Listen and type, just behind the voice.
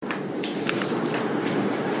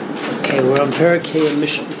Okay, we're on Parakeh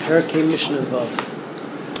Mishnah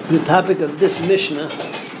Vav. The topic of this Mishnah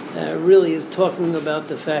really is talking about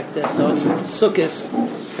the fact that on Sukkot,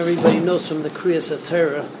 everybody knows from the Kriyas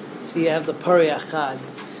HaTorah, so you have the Parei Achad,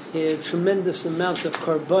 a tremendous amount of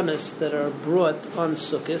karbonos that are brought on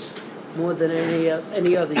Sukkot, more than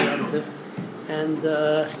any other Yom Tov, and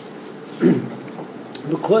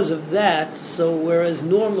because of that, so whereas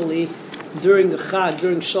normally during the Chag,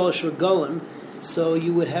 during Shalosh Regalim, so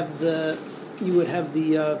you would have the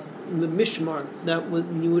mishmar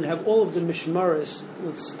you would have all of the mishmaris.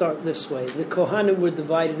 Let's start this way. The Kohanim were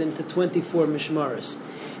divided into 24 mishmaris,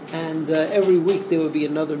 and every week there would be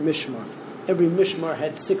another mishmar. Every mishmar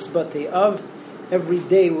had 6 batei av. Every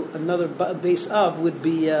day another base av would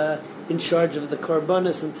be in charge of the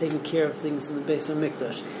karbanos and taking care of things in the Beis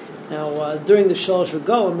HaMikdash. Now, during the Shalosh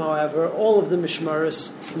Regalim, however, all of the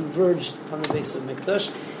mishmaris converged on the Beis HaMikdash,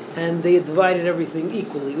 and they divided everything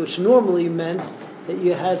equally, which normally meant that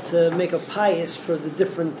you had to make a pious for the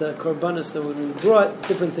different karbanos that were being brought,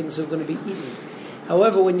 different things that were going to be eaten.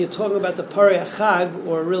 However, when you're talking about the Parei Achag,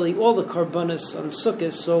 or really all the karbanos on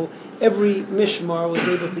Sukkot, so every mishmar was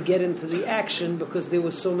able to get into the action because there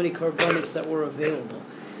were so many karbanos that were available.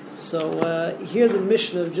 So here the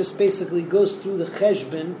Mishnah just basically goes through the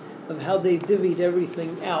cheshbon of how they divvied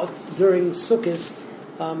everything out during Sukkot,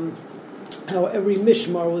 how every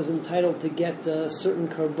mishmar was entitled to get certain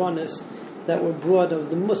karbanos that were brought of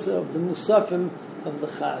the musafim of the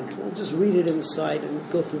Chag. We'll just read it inside and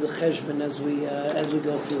go through the cheshbon as we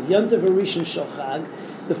go through. Yom Tov Harishon Shel Chag,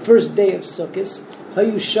 the first day of Sukkot,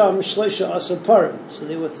 hayu sham shleisha asar parim. So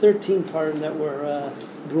there were 13 parim that were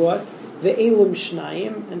brought. Ve'elim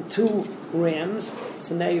shnayim, and 2 rams.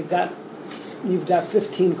 So now you've got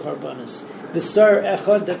 15 karbanos. B'sar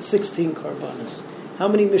echad, that's 16 karbanos. How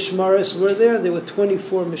many mishmaris were there? There were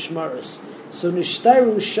 24 mishmaris. So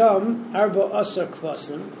nishtayru sham arba asar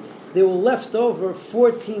kvasim. There were left over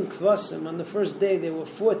 14 kvasim. On the first day there were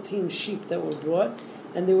 14 sheep that were brought,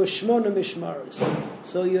 and there were shmona mishmaris.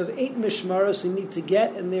 So you have 8 mishmaris you need to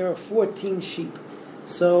get, and there are 14 sheep.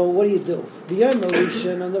 So what do? B'yom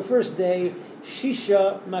Rishon, on the first day,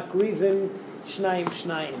 shisha makrivim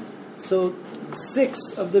shnayim. So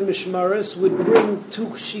 6 of the mishmaris would bring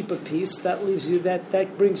 2 sheep apiece. That leaves you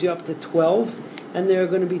that brings you up to 12, and there are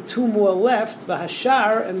going to be 2 more left.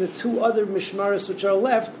 V'hashar, and the 2 other mishmaris which are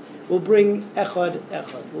left will bring echad.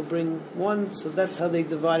 Will bring 1. So that's how they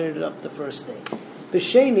divided it up the first day.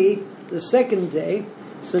 B'sheni, the second day.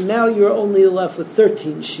 So now you're only left with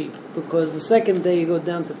 13 sheep, because the second day you go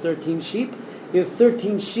down to 13 sheep. You have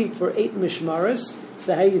 13 sheep for 8 mishmaris.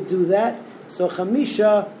 So how you do that? So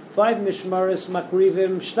chamisha, 5 mishmaris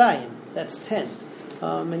makrivim shtayim. That's 10.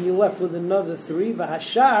 And you're left with another 3.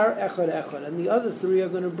 V'hashar echad. And the other 3 are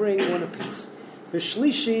going to bring 1 apiece.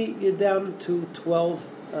 V'shlishi, you're down to 12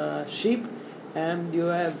 sheep. And you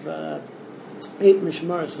have 8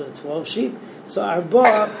 mishmaris for the 12 sheep. So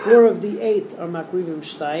arba, 4 of the 8 are makrivim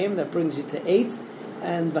shtayim. That brings you to 8.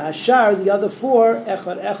 And v'hashar, the other 4,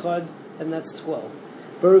 echad, and that's 12.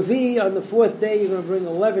 B'revi, on the 4th day, you're going to bring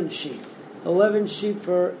 11 sheep. 11 sheep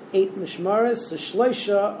for 8 mishmaris. So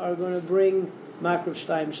shleisha are going to bring makriv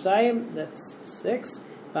shtayim, that's 6.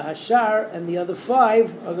 Bahashar, and the other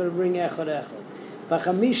 5 are going to bring echad.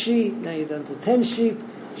 Bachamishi, now you're down to 10 sheep.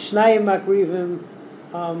 Shnayim makrivim,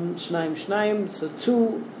 shnayim. So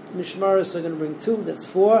 2 mishmaris are going to bring 2, that's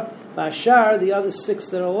 4. Bahashar, the other 6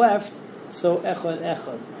 that are left, so echad.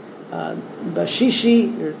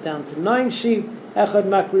 Bashishi, you're down to 9 sheep. Echad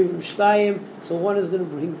makrivim shtayim, so 1 is going to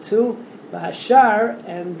bring 2. Ba'ashar,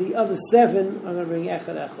 and the other 7 are going to bring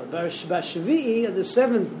echad. Ba'shvi'i, on the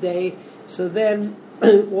 7th day, so then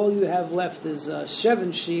all you have left is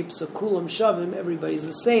 7 sheep, so kulam shavim, everybody's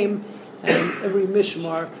the same, and every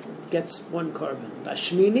mishmar gets 1 carbon.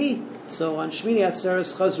 Ba'shmini, so on Shmini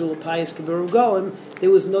Atzeres Chazru L'Payis K'Beru Golim,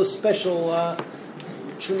 there was no special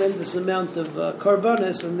tremendous amount of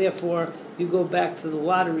karbonos, and therefore you go back to the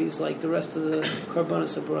lotteries like the rest of the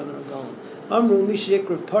karbonos are brought on the Golim. Amru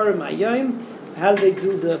Mishikriv Parim Ayayim. How do they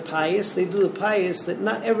do the pious? They do the pious that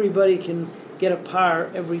not everybody can get a par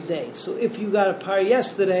every day. So if you got a par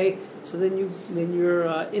yesterday, so then you're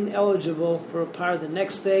ineligible for a par the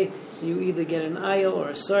next day. You either get an ayil or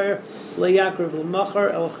a sire. Layakriv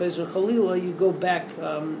l'machar el chezr chalila. You go back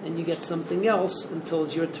and you get something else until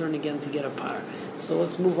it's your turn again to get a par. So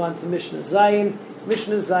let's move on to Mishnah Zayin.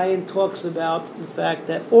 Mishnah Zayin talks about the fact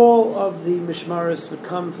that all of the mishmaris would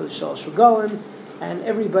come for the Shalosh Regalim, and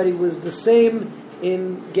everybody was the same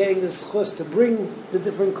in getting the zchus to bring the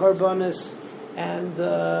different karbanos and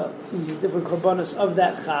the different karbanos of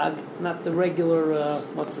that chag, not the regular,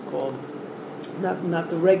 not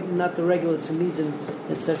the regular tamidim,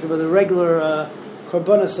 etc., but the regular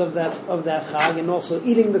korbanos of that chag, and also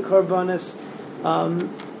eating the korbanos.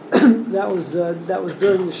 That was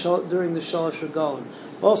during the Shalosh Regalim.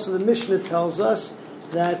 Also, the Mishnah tells us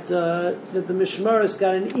that the Mishmaris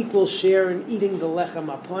got an equal share in eating the lechem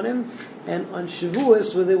aponim, and on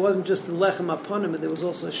Shavuos, where there wasn't just the lechem aponim, but there was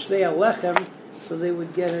also shtei lechem, so they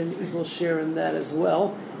would get an equal share in that as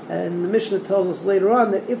well. And the Mishnah tells us later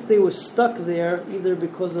on that if they were stuck there, either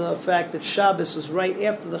because of the fact that Shabbos was right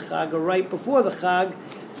after the Chag or right before the Chag,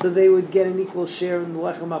 so they would get an equal share in the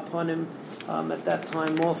lechem aponim at that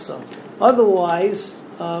time also. Otherwise,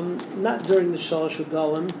 not during the Shalosh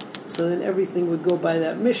Regalim, so then everything would go by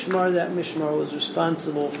that Mishmar. That Mishmar was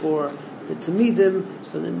responsible for the Tamidim,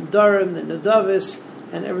 for the Nedarim, the Nedavis,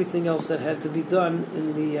 and everything else that had to be done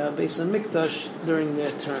in the Beis HaMikdash during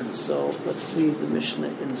their turn. So let's see the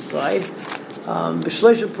Mishnah inside.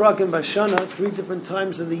 B'shleisha Prakim Bashana, 3 different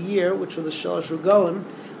times of the year, which were the Shalosh Regalim,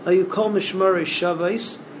 you call Mishmarei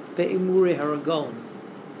Shavais Be'imurei HaRegalim.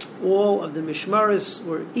 All of the Mishmaris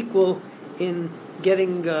were equal in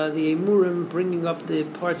getting the Emurim, bringing up the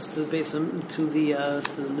parts to the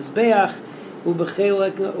Mizbeach,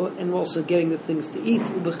 and also getting the things to eat,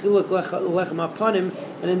 and in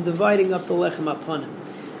dividing up the lechem aponim.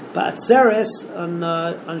 But Atzeres on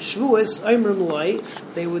Shavuos,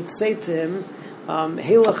 they would say to him,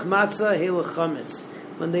 "Heilach matzah, heilach chametz."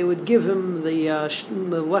 When they would give him the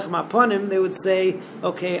lechem aponim, they would say,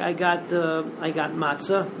 "Okay, I got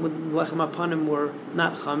matzah." When lechem aponim were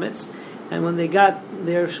not chametz, and when they got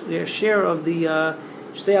their share of the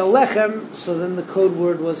Shtei Alechem, so then the code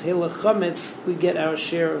word was Heilach Chametz, we get our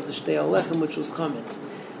share of the Shtei Alechem, which was Chametz.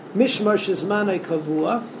 Mishmar Shizmanai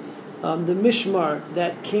Kavua, the Mishmar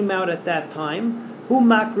that came out at that time, Hu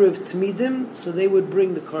Makriv Tmidim, so they would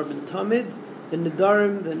bring the carbon Tamid, the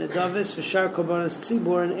Nedarim, the Nedavis, Vishar Karbanos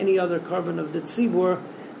Tzibor, and any other carbon of the Tzibor,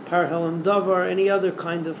 Parhelam Davar, any other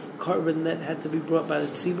kind of carbon that had to be brought by the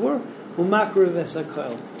Tzibor, Hu Makriv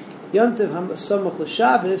Esakol. Yontif Samach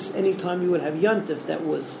l'Shabbos, anytime you would have Yontif that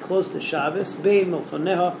was close to Shabbos, Be'im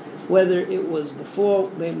Elfoneha, whether it was before,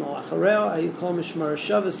 Be'im Achareo, Ayukol Mishmar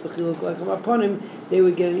Shabbos, B'chiluk Lechem Aponim, they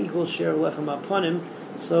would get an equal share of Lechem Aponim.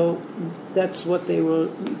 So that's what they were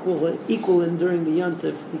equal in during the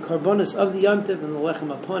Yontif, the Karbonis of the Yontif and the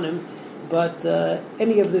Lechem Aponim. But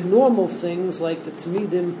any of the normal things like the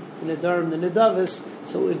Tamidim, the Nedarim, the Nedavis,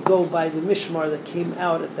 so it would go by the Mishmar that came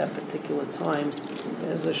out at that particular time.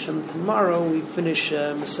 As Hashem, tomorrow we finish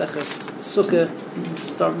Maseches Sukkah and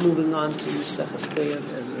start moving on to Maseches Be'ev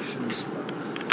as Hashem.